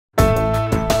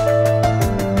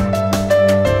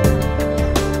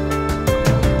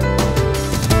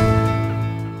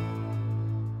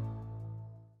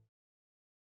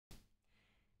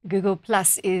Google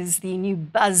Plus is the new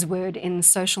buzzword in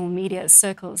social media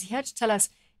circles. Here to tell us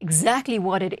exactly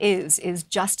what it is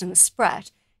Justin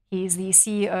Spratt. He's the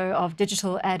CEO of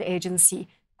digital ad agency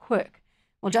Quirk.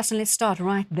 Well, Justin, let's start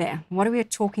right there. What are we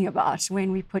talking about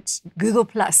when we put Google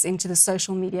Plus into the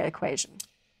social media equation?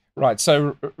 Right.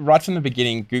 So right from the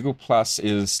beginning, Google Plus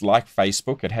is like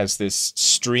Facebook. It has this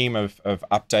stream of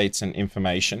updates and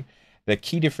information. The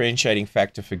key differentiating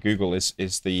factor for Google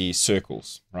is the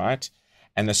circles, right?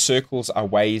 And the circles are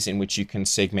ways in which you can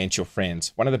segment your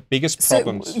friends. One of the biggest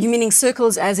problems... So you meaning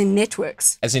circles as in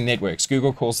networks? As in networks.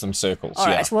 Google calls them circles. All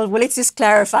right. Well, let's just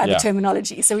clarify the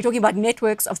terminology. So we're talking about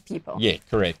networks of people. Yeah,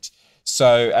 correct.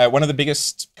 So one of the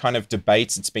biggest kind of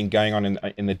debates that's been going on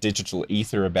in the digital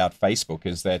ether about Facebook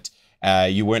is that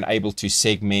you weren't able to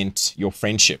segment your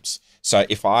friendships. So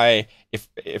if I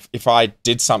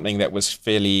did something that was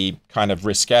fairly kind of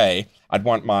risque, I'd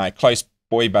want my close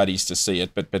boy buddies to see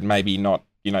it, but maybe not,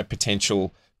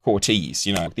 potential courtees.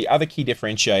 The other key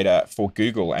differentiator for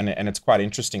Google, and it's quite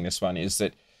interesting, this one, is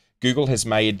that Google has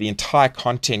made the entire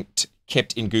content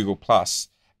kept in Google Plus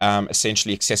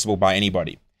essentially accessible by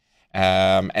anybody.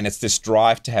 And it's this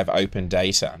drive to have open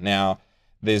data. Now,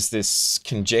 there's this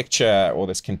conjecture or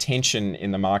this contention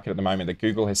in the market at the moment that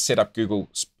Google has set up Google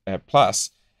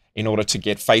Plus in order to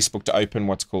get Facebook to open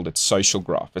what's called its social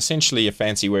graph, essentially a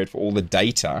fancy word for all the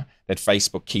data that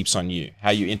Facebook keeps on you, how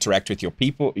you interact with your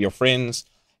people, your friends,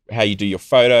 how you do your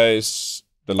photos,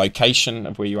 the location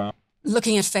of where you are.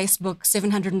 Looking at Facebook,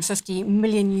 750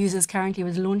 million users currently,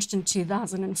 was launched in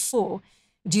 2004.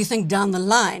 Do you think down the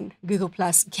line, Google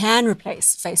Plus can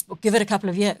replace Facebook? Give it a couple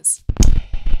of years.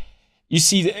 You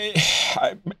see,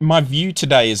 my view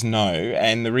today is no,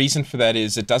 and the reason for that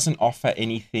is it doesn't offer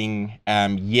anything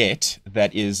yet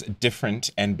that is different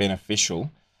and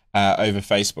beneficial over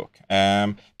Facebook.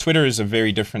 Twitter is a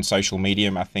very different social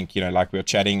medium. I think, like we were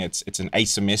chatting, it's an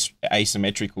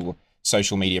asymmetrical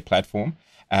social media platform,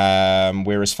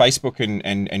 whereas Facebook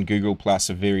and Google Plus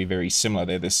are very, very similar.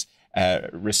 They're this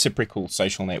reciprocal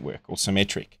social network, or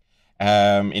symmetric.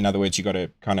 In other words, you got to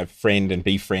kind of friend and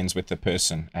be friends with the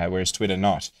person, whereas Twitter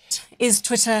not. Is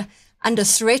Twitter under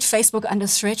threat, Facebook under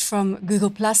threat from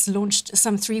Google Plus, launched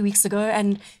some 3 weeks ago,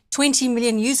 and 20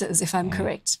 million users, if I'm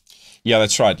correct? Yeah,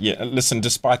 that's right. Yeah, listen,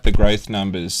 despite the growth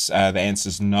numbers, the answer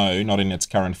is no, not in its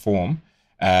current form.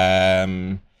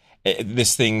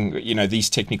 This thing, these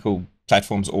technical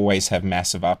platforms always have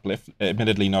massive uplift,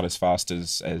 admittedly not as fast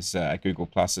as Google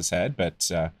Plus has had, but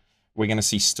we're going to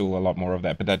see still a lot more of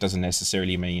that. But that doesn't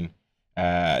necessarily mean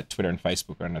Twitter and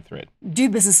Facebook are under threat. Do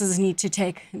businesses need to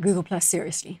take Google Plus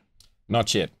seriously?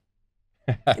 Not yet.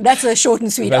 That's a short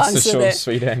and sweet answer. That's a short and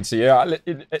sweet answer. Yeah,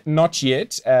 not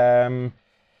yet.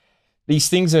 These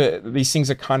things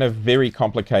are kind of very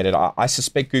complicated. I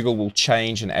suspect Google will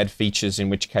change and add features, in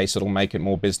which case it'll make it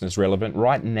more business relevant.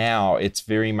 Right now, it's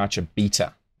very much a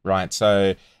beta, right?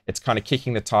 So it's kind of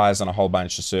kicking the tires on a whole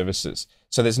bunch of services.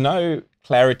 So there's no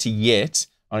clarity yet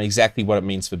on exactly what it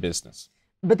means for business.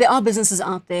 But there are businesses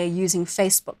out there using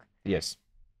Facebook. Yes.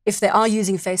 If they are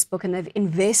using Facebook and they've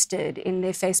invested in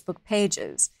their Facebook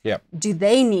pages, do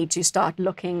they need to start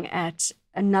looking at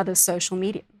another social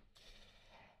media?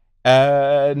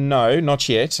 No, not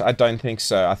yet. I don't think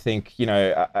so. I think,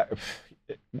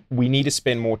 we need to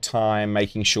spend more time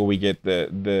making sure we get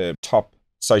the top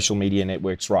social media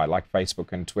networks right, like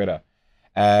Facebook and Twitter.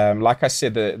 Like I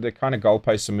said, the kind of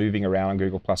goalposts are moving around on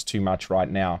Google Plus too much right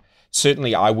now.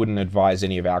 Certainly, I wouldn't advise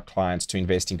any of our clients to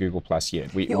invest in Google Plus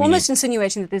yet. You're almost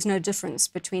insinuating that there's no difference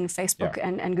between Facebook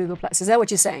and Google Plus. Is that what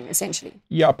you're saying, essentially?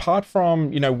 Yeah, apart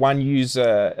from, one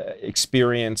user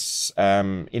experience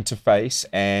interface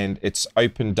and its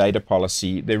open data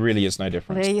policy, there really is no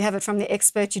difference. Well, there you have it from the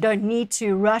expert. You don't need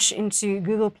to rush into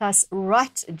Google Plus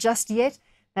right just yet.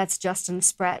 That's Justin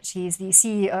Spratt. He's the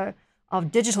CEO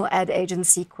of digital ad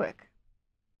agency Quirk.